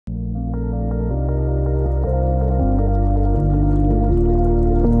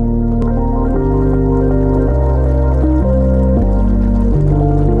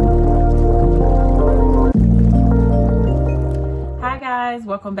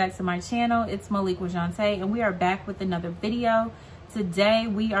welcome back to my channel. It's moliquejuante, and we are back with another video. Today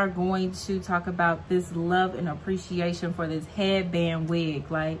we are going to talk about this love and appreciation for this headband wig.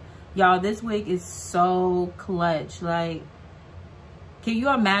 Like, y'all, this wig is so clutch. Like, can you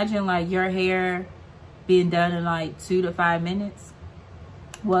imagine like your hair being done in like 2 to 5 minutes?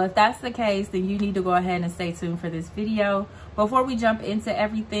 Well, if that's the case, then you need to go ahead and stay tuned for this video. Before we jump into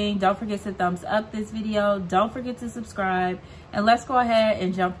everything, don't forget to thumbs up this video. Don't forget to subscribe. And let's go ahead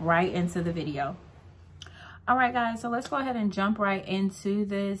and jump right into the video. All right, guys, so let's go ahead and jump right into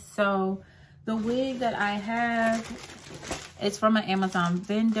this. So the wig that I have, it's from an Amazon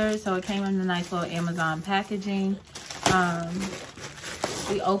vendor. So it came in a nice little Amazon packaging.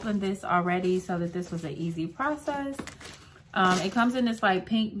 We opened this already so that this was an easy process. It comes in this like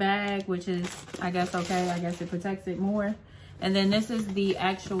pink bag, which is, I guess, okay. I guess it protects it more. And then this is the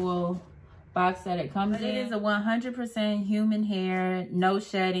actual box that it comes in. It is a 100% human hair, no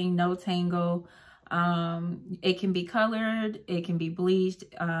shedding, no tangle. It can be colored, it can be bleached.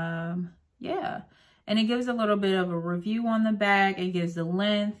 Yeah. And it gives a little bit of a review on the back. It gives the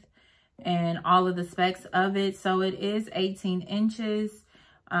length and all of the specs of it. So it is 18 inches.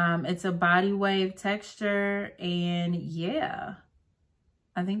 It's a body wave texture, and yeah,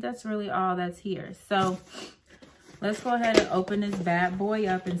 I think that's really all that's here. So let's go ahead and open this bad boy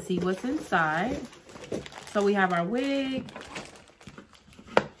up and see what's inside. So we have our wig.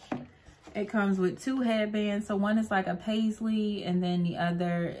 It comes with 2 headbands. So one is like a paisley, and then the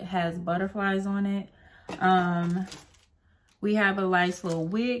other has butterflies on it. We have a nice little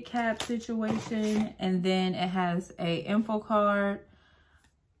wig cap situation, and then it has a info card.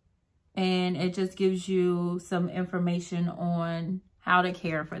 And it just gives you some information on how to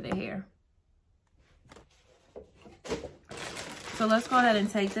care for the hair. So let's go ahead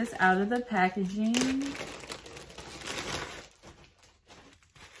and take this out of the packaging.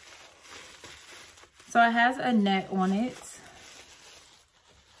 So it has a net on it.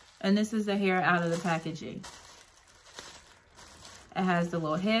 And this is the hair out of the packaging. It has the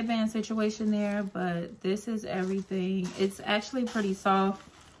little headband situation there, but this is everything. It's actually pretty soft.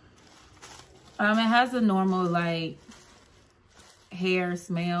 It has a normal like hair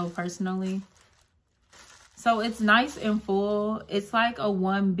smell personally. So it's nice and full. It's like a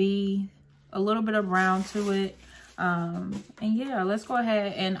 1B, a little bit of brown to it. And yeah, let's go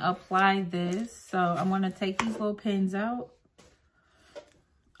ahead and apply this. So I'm going to take these little pins out.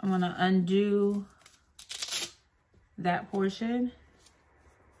 I'm going to undo that portion.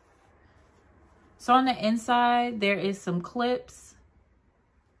 So on the inside, there is some clips.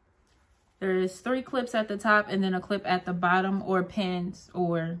 There's 3 clips at the top and then a clip at the bottom, or pins,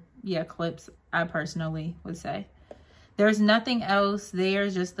 or yeah, clips, I personally would say. There's nothing else there,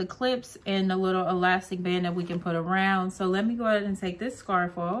 just the clips and the little elastic band that we can put around. So let me go ahead and take this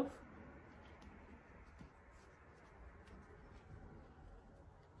scarf off.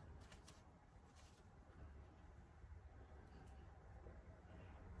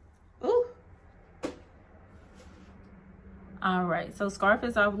 All right, so scarf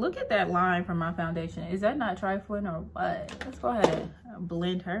is off. Look at that line from my foundation. Is that not trifling or what? Let's go ahead and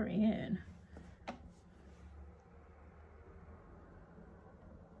blend her in.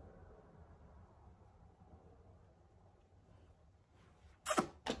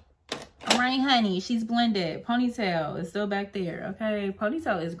 All right, honey, she's blended. Ponytail is still back there, okay?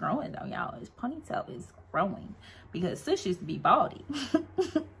 Ponytail is growing though, y'all. Ponytail is growing because sis used to be baldy.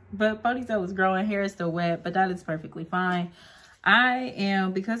 But ponytail is growing, hair is still wet, but that is perfectly fine. I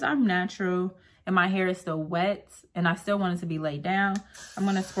am, because I'm natural and my hair is still wet and I still want it to be laid down, I'm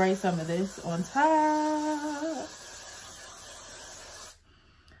going to spray some of this on top.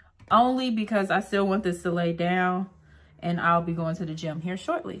 Only because I still want this to lay down, and I'll be going to the gym here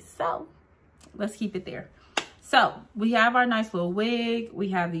shortly. So let's keep it there. So we have our nice little wig. We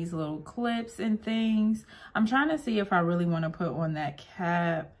have these little clips and things. I'm trying to see if I really want to put on that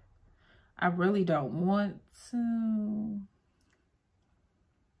cap. I really don't want to.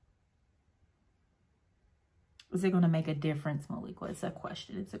 Is it going to make a difference, Malik? What's that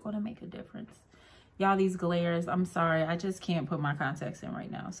question? Is it going to make a difference? Y'all, these glares, I'm sorry. I just can't put my contacts in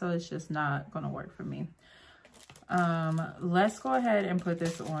right now. So it's just not going to work for me. Let's go ahead and put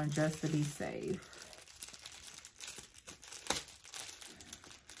this on just to be safe.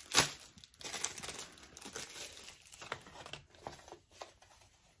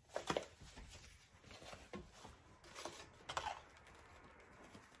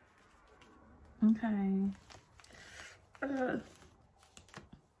 Okay.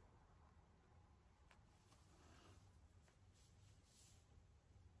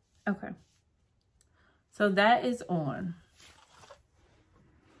 Okay. So that is on.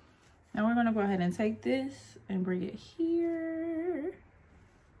 Now we're gonna go ahead and take this and bring it here.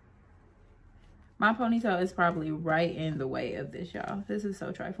 My ponytail is probably right in the way of this, y'all. This is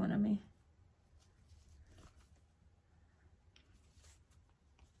so trifling to me.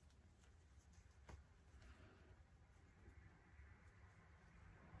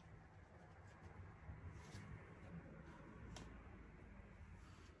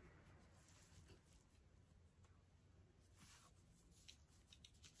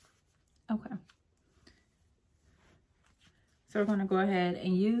 Okay. So we're gonna go ahead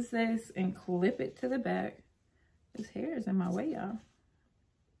and use this and clip it to the back. This hair is in my way, y'all.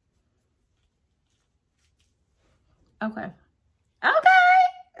 Okay.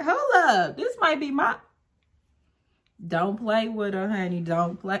 Okay, hold up. This might be my... Don't play with her, honey.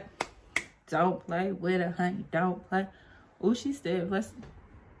 Don't play with her, honey. Don't play. Oh, she's stiff.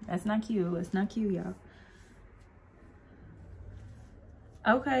 That's not cute. That's not cute, y'all.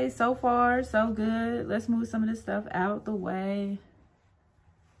 Okay, so far so good. Let's move some of this stuff out the way.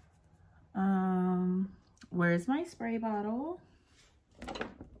 Where's my spray bottle?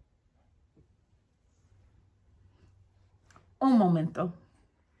 Un momento.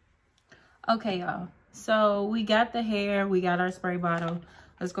 Okay, y'all. So we got the hair, we got our spray bottle.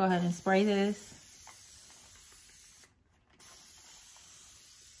 Let's go ahead and spray this.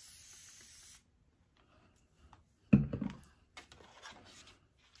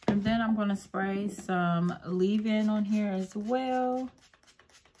 And then I'm gonna spray some leave-in on here as well.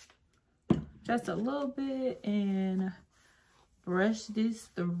 Just a little bit, and brush this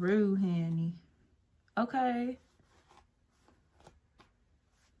through, honey. Okay.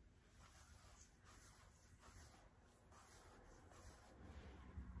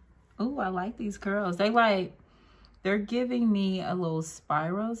 Oh, I like these curls. They're giving me a little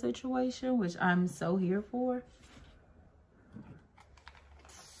spiral situation, which I'm so here for.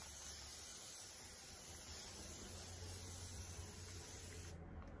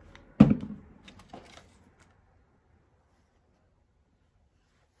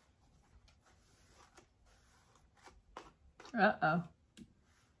 Uh-oh.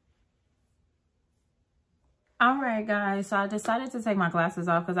 All right, guys. So I decided to take my glasses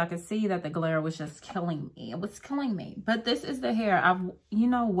off because I could see that the glare was just killing me. It was killing me. But this is the hair. I've, you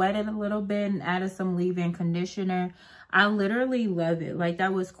know, wetted a little bit and added some leave-in conditioner. I literally love it. Like,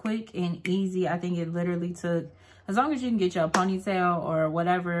 that was quick and easy. I think it literally took, as long as you can get your ponytail or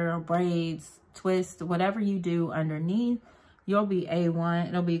whatever, braids, twist, whatever you do underneath, you'll be A1.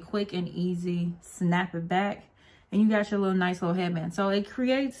 It'll be quick and easy. Snap it back. And you got your little nice little headband. So it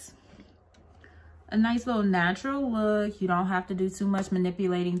creates a nice little natural look. You don't have to do too much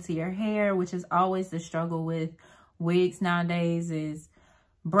manipulating to your hair, which is always the struggle with wigs nowadays, is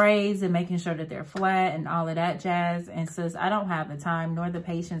braids and making sure that they're flat and all of that jazz. And sis, I don't have the time nor the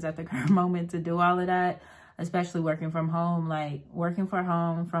patience at the current moment to do all of that, especially working from home. Like, working from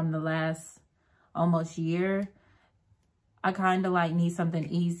home from the last almost year, I kind of like need something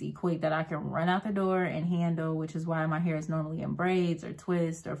easy, quick, that I can run out the door and handle, which is why my hair is normally in braids or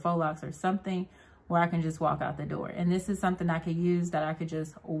twists or faux locks or something where I can just walk out the door. And this is something I could use that I could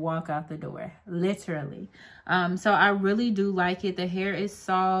just walk out the door, literally. So I really do like it. The hair is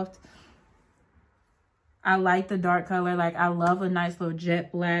soft. I like the dark color. Like, I love a nice little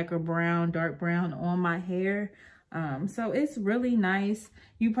jet black or brown, dark brown on my hair. So it's really nice.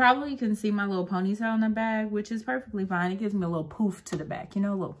 You probably can see my little ponytail in the back, which is perfectly fine. It gives me a little poof to the back, you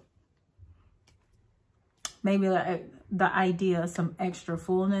know, a little, maybe like the idea of some extra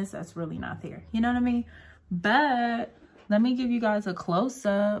fullness that's really not there. You know what I mean? But let me give you guys a close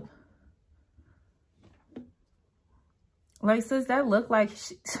up. Like, sis, that looked like,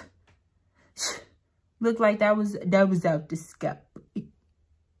 looked like that was out the scalp.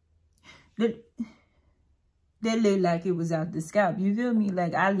 That looked like it was out the scalp. You feel me?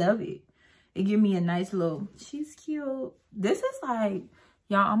 Like, I love it. It give me a nice little, she's cute. This is like,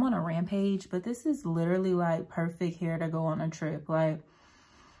 y'all, I'm on a rampage, but this is literally like perfect hair to go on a trip. Like,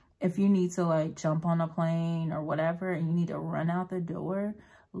 if you need to like jump on a plane or whatever and you need to run out the door,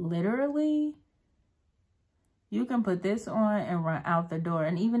 literally, you can put this on and run out the door.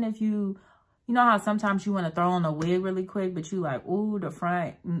 And even if you know how sometimes you want to throw on a wig really quick, but you like, ooh, the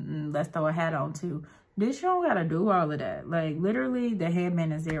front, let's throw a hat on too. This, you don't got to do all of that. Like, literally, the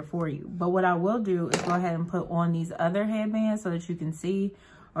headband is there for you. But what I will do is go ahead and put on these other headbands so that you can see,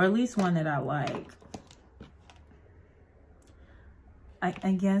 or at least one that I like. I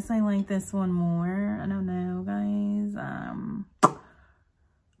guess I like this one more. I don't know, guys. I'm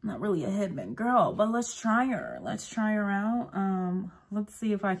not really a headband girl, but let's try her. Let's try her out. Let's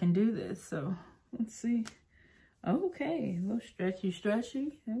see if I can do this. So, let's see. Okay, a little stretchy,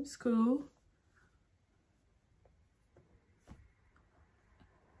 stretchy. That's cool.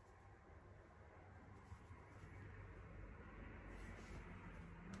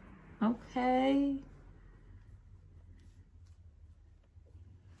 Okay.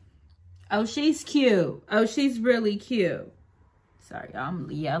 Oh, she's cute. Oh, she's really cute. Sorry, I'm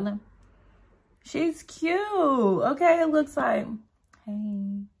yelling. She's cute. Okay, it looks like,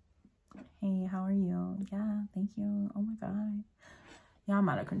 hey, how are you? Yeah, thank you. Oh my God. Yeah, I'm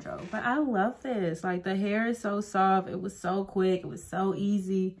out of control. But I love this. Like, the hair is so soft. It was so quick. It was so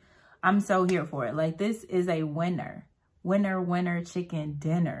easy. I'm so here for it. Like, this is a winner. Winner chicken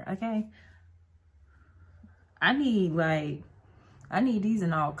dinner. Okay. I need these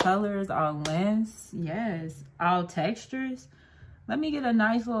in all colors, all lengths. Yes. All textures. Let me get a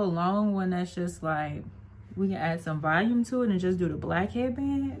nice little long one that's just like, we can add some volume to it and just do the black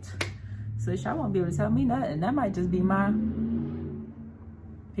headband. So y'all won't be able to tell me nothing. That might just be my...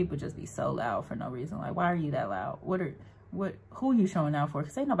 People just be so loud for no reason. Like, why are you that loud? Who are you showing out for?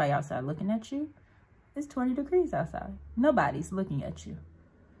 Because ain't nobody outside looking at you. It's 20 degrees outside. Nobody's looking at you.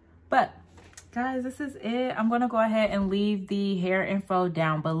 But, guys, this is it. I'm going to go ahead and leave the hair info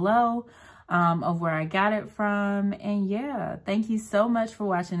down below of where I got it from. And yeah, thank you so much for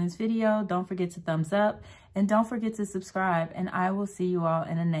watching this video. Don't forget to thumbs up and don't forget to subscribe. And I will see you all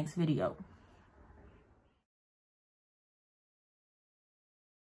in the next video.